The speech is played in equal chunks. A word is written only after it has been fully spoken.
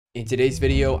In today's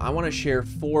video, I want to share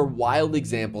 4 wild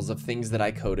examples of things that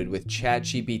I coded with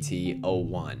ChatGPT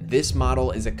o1. This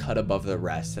model is a cut above the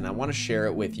rest, and I want to share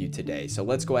it with you today. So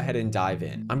let's go ahead and dive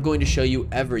in. I'm going to show you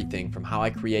everything from how I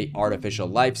create artificial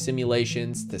life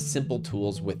simulations to simple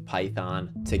tools with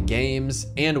Python to games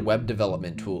and web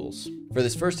development tools. For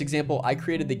this first example, I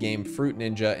created the game Fruit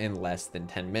Ninja in less than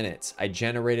 10 minutes. I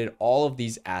generated all of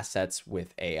these assets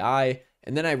with AI,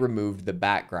 and then I removed the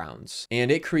backgrounds, and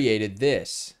it created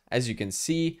this. As you can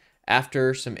see,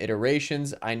 after some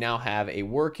iterations, I now have a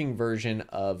working version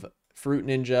of Fruit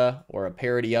Ninja, or a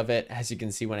parody of it. As you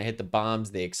can see, when I hit the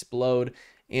bombs, they explode,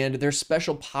 and there's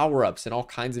special power-ups and all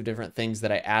kinds of different things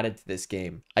that I added to this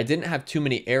game. I didn't have too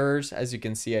many errors. As you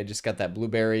can see, I just got that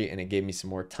blueberry and it gave me some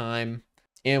more time.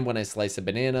 And when I slice a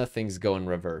banana, things go in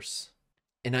reverse.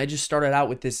 And I just started out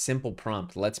with this simple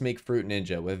prompt: let's make Fruit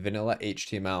Ninja with vanilla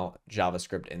HTML,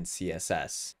 JavaScript, and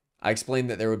CSS. I explained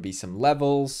that there would be some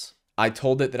levels. I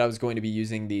told it that I was going to be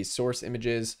using these source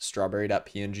images,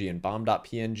 strawberry.png and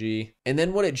bomb.png. And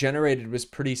then what it generated was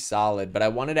pretty solid, but I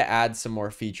wanted to add some more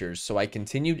features. So I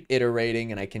continued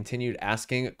iterating and I continued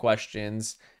asking it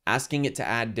questions, asking it to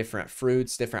add different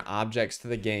fruits, different objects to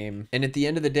the game. And at the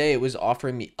end of the day, it was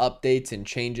offering me updates and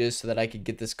changes so that I could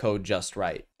get this code just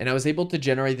right. And I was able to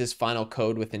generate this final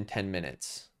code within 10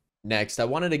 minutes. Next, I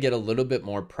wanted to get a little bit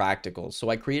more practical, so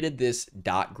I created this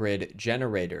 .grid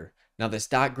generator. Now, this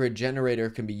 .grid generator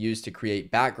can be used to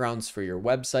create backgrounds for your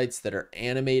websites that are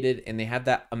animated, and they have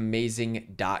that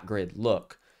amazing .grid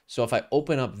look. So if I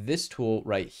open up this tool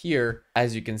right here,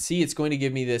 as you can see, it's going to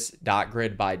give me this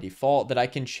 .grid by default that I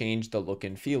can change the look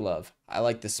and feel of. I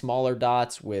like the smaller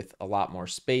dots with a lot more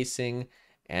spacing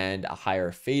and a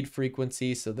higher fade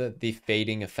frequency so that the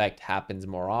fading effect happens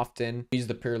more often. Use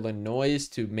the Perlin noise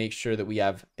to make sure that we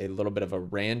have a little bit of a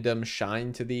random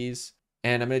shine to these.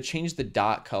 And I'm going to change the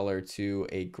dot color to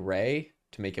a gray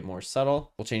to make it more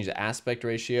subtle. We'll change the aspect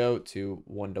ratio to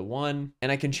 1:1,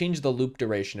 and I can change the loop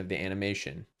duration of the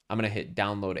animation. I'm going to hit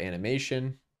download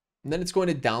animation. And then it's going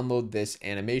to download this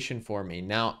animation for me.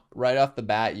 Now, right off the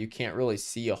bat, you can't really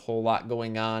see a whole lot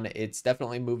going on. It's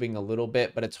definitely moving a little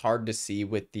bit, but it's hard to see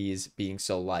with these being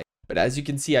so light. But as you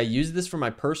can see, I used this for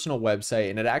my personal website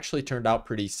and it actually turned out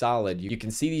pretty solid. You can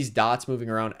see these dots moving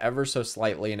around ever so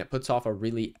slightly and it puts off a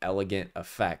really elegant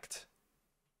effect.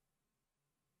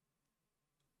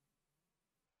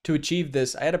 To achieve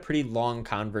this, I had a pretty long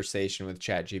conversation with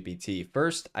ChatGPT.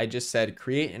 First, I just said,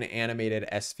 create an animated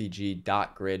SVG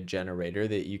 .grid generator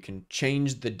that you can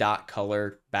change the dot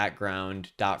color,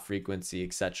 background, dot frequency,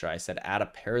 etc. I said, add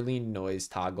a Perlin noise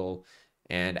toggle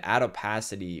and add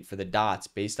opacity for the dots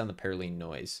based on the Perlin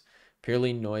noise.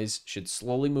 Perlin noise should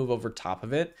slowly move over top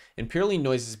of it. And Perlin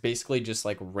noise is basically just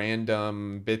like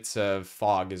random bits of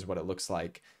fog is what it looks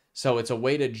like. So it's a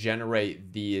way to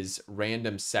generate these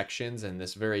random sections and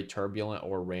this very turbulent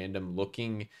or random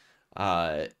looking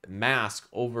mask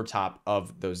over top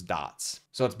of those dots.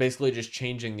 So it's basically just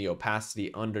changing the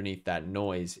opacity underneath that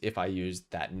noise if I use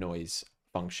that noise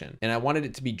function. And I wanted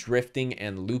it to be drifting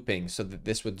and looping so that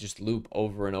this would just loop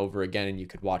over and over again and you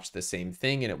could watch the same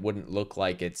thing and it wouldn't look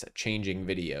like it's changing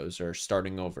videos or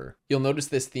starting over. You'll notice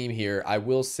this theme here. I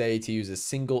will say to use a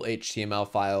single HTML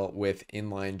file with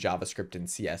inline JavaScript and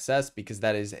CSS because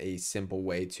that is a simple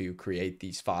way to create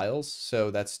these files.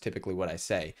 So that's typically what I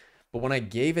say. But when I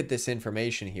gave it this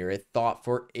information here, it thought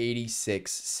for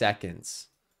 86 seconds.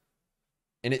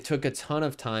 And it took a ton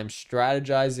of time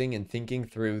strategizing and thinking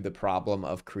through the problem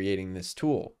of creating this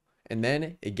tool. And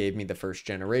then it gave me the first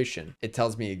generation. It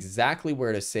tells me exactly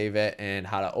where to save it and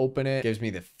how to open it, gives me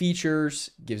the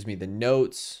features, gives me the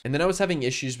notes. And then I was having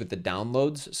issues with the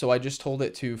downloads. So I just told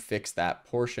it to fix that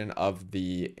portion of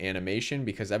the animation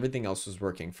because everything else was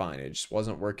working fine. It just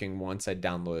wasn't working once I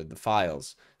downloaded the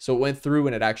files. So it went through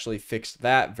and it actually fixed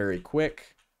that very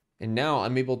quick. And now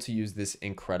I'm able to use this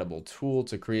incredible tool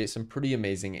to create some pretty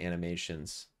amazing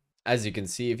animations. As you can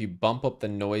see, if you bump up the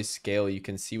noise scale, you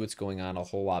can see what's going on a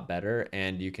whole lot better.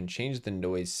 And you can change the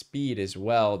noise speed as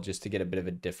well, just to get a bit of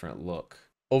a different look.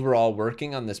 Overall,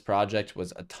 working on this project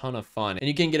was a ton of fun, and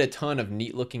you can get a ton of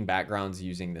neat looking backgrounds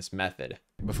using this method.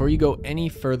 Before you go any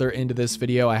further into this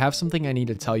video, I have something I need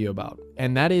to tell you about,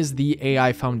 and that is the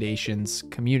AI Foundations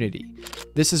community.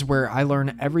 This is where I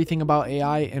learn everything about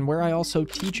AI and where I also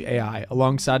teach AI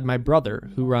alongside my brother,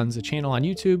 who runs a channel on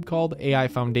YouTube called AI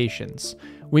Foundations.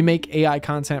 We make AI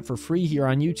content for free here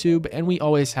on YouTube, and we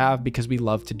always have because we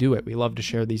love to do it. We love to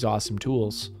share these awesome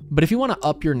tools. But if you want to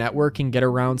up your network and get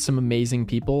around some amazing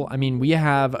people, I mean, we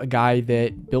have a guy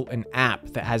that built an app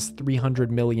that has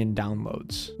 300 million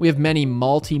downloads. We have many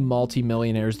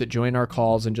multi-millionaires that join our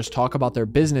calls and just talk about their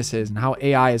businesses and how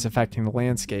AI is affecting the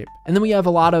landscape. And then we have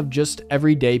a lot of just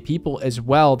everyday people as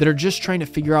well that are just trying to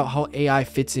figure out how AI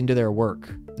fits into their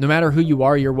work. No matter who you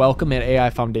are, you're welcome at AI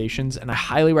Foundations, and I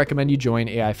highly recommend you join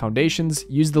AI Foundations.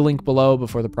 Use the link below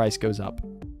before the price goes up.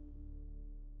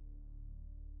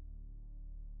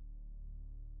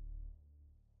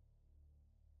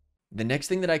 The next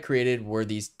thing that I created were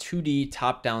these 2D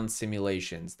top-down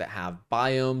simulations that have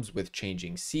biomes with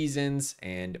changing seasons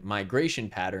and migration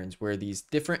patterns where these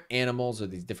different animals or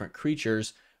these different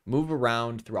creatures move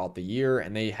around throughout the year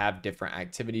and they have different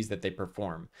activities that they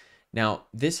perform. Now,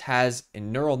 this has a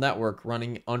neural network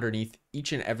running underneath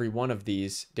each and every one of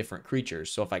these different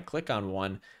creatures. So if I click on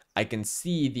one, I can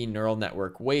see the neural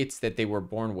network weights that they were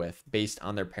born with based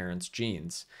on their parents'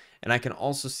 genes. And I can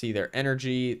also see their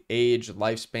energy, age,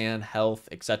 lifespan, health,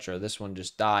 etc. This one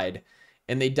just died.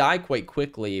 And they die quite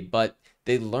quickly, but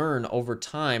they learn over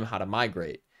time how to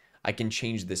migrate. I can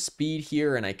change the speed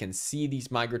here and I can see these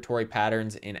migratory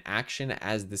patterns in action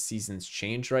as the seasons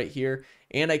change right here.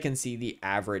 And I can see the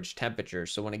average temperature.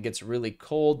 So when it gets really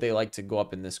cold, they like to go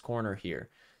up in this corner here.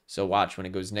 So watch, when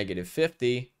it goes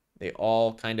 -50, they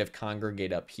all kind of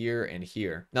congregate up here and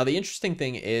here. Now, the interesting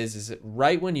thing is that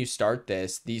right when you start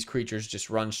this, these creatures just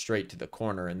run straight to the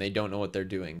corner and they don't know what they're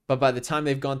doing. But by the time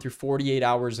they've gone through 48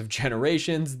 hours of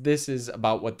generations, this is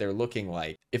about what they're looking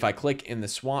like. If I click in the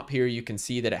swamp here, you can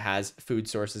see that it has food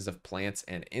sources of plants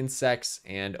and insects.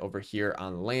 And over here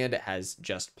on land, it has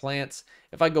just plants.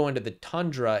 If I go into the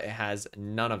tundra, it has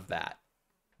none of that.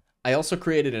 I also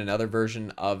created another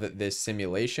version of this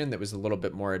simulation that was a little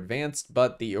bit more advanced,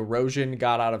 but the erosion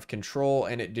got out of control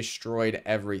and it destroyed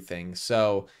everything.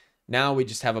 So now we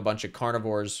just have a bunch of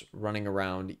carnivores running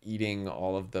around eating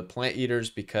all of the plant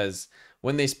eaters because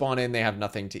when they spawn in, they have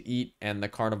nothing to eat, and the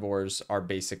carnivores are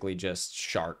basically just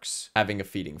sharks having a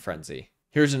feeding frenzy.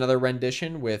 Here's another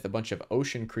rendition with a bunch of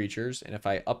ocean creatures, and if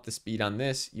I up the speed on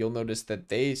this, you'll notice that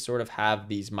they sort of have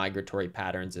these migratory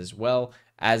patterns as well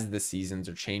as the seasons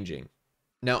are changing.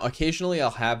 Now, occasionally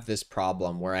I'll have this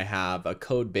problem where I have a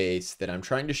code base that I'm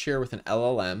trying to share with an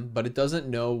LLM, but it doesn't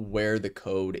know where the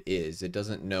code is. It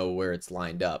doesn't know where it's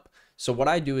lined up. So what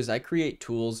I do is I create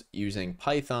tools using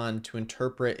Python to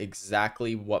interpret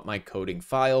exactly what my coding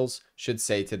files should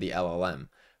say to the LLM.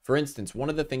 For instance,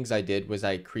 one of the things I did was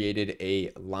I created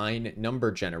a line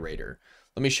number generator.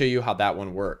 Let me show you how that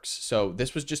one works. So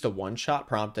this was just a one-shot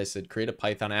prompt. I said, create a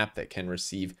Python app that can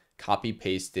receive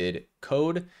copy-pasted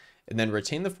code and then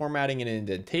retain the formatting and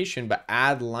indentation, but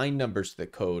add line numbers to the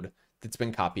code that's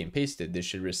been copy and pasted. This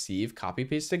should receive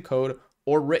copy-pasted code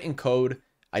or written code,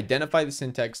 identify the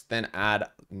syntax, then add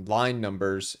line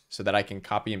numbers so that I can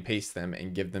copy and paste them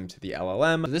and give them to the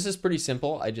LLM. So this is pretty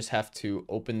simple. I just have to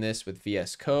open this with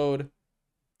VS Code.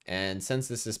 And since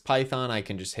this is Python, I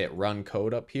can just hit run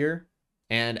code up here.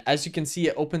 And as you can see,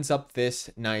 it opens up this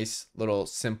nice little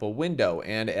simple window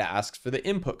and it asks for the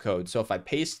input code. So if I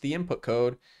paste the input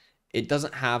code, it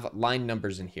doesn't have line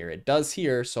numbers in here. It does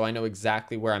here, so I know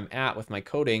exactly where I'm at with my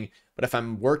coding. But if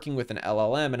I'm working with an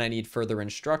LLM and I need further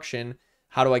instruction,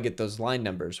 how do I get those line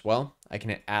numbers? Well, I can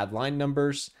hit add line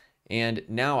numbers, and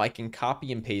now I can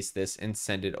copy and paste this and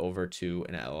send it over to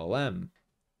an LLM.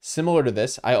 Similar to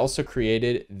this, I also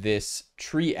created this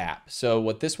tree app. So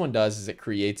what this one does is it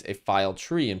creates a file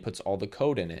tree and puts all the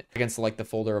code in it. I can select the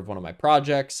folder of one of my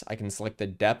projects. I can select the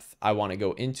depth I want to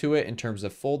go into it in terms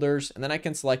of folders, and then I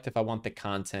can select if I want the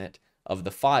content of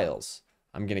the files.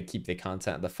 I'm going to keep the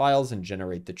content of the files and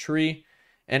generate the tree.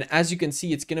 And as you can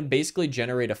see, it's going to basically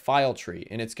generate a file tree,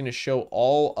 and it's going to show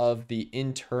all of the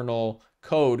internal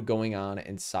code going on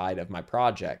inside of my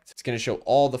project. It's going to show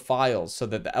all the files so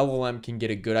that the LLM can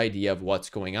get a good idea of what's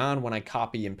going on when I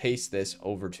copy and paste this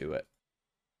over to it.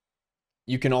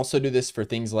 You can also do this for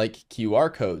things like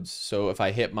QR codes. So if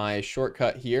I hit my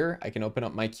shortcut here, I can open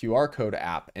up my QR code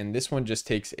app, and this one just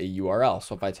takes a URL.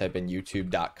 So if I type in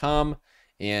youtube.com,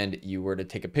 and you were to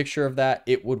take a picture of that,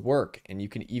 it would work. And you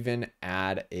can even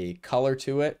add a color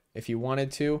to it if you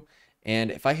wanted to. And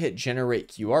if I hit generate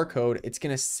QR code, it's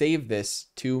going to save this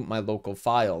to my local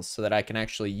files so that I can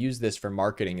actually use this for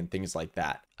marketing and things like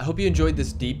that. I hope you enjoyed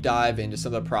this deep dive into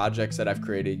some of the projects that I've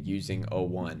created using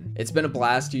O1. It's been a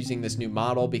blast using this new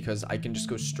model because I can just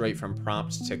go straight from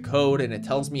prompts to code, and it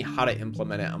tells me how to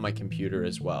implement it on my computer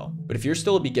as well. But if you're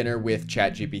still a beginner with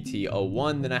ChatGPT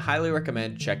O1, then I highly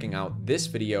recommend checking out this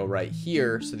video right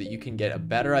here so that you can get a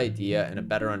better idea and a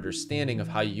better understanding of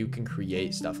how you can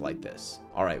create stuff like this.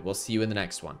 All right, we'll see you in the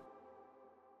next one.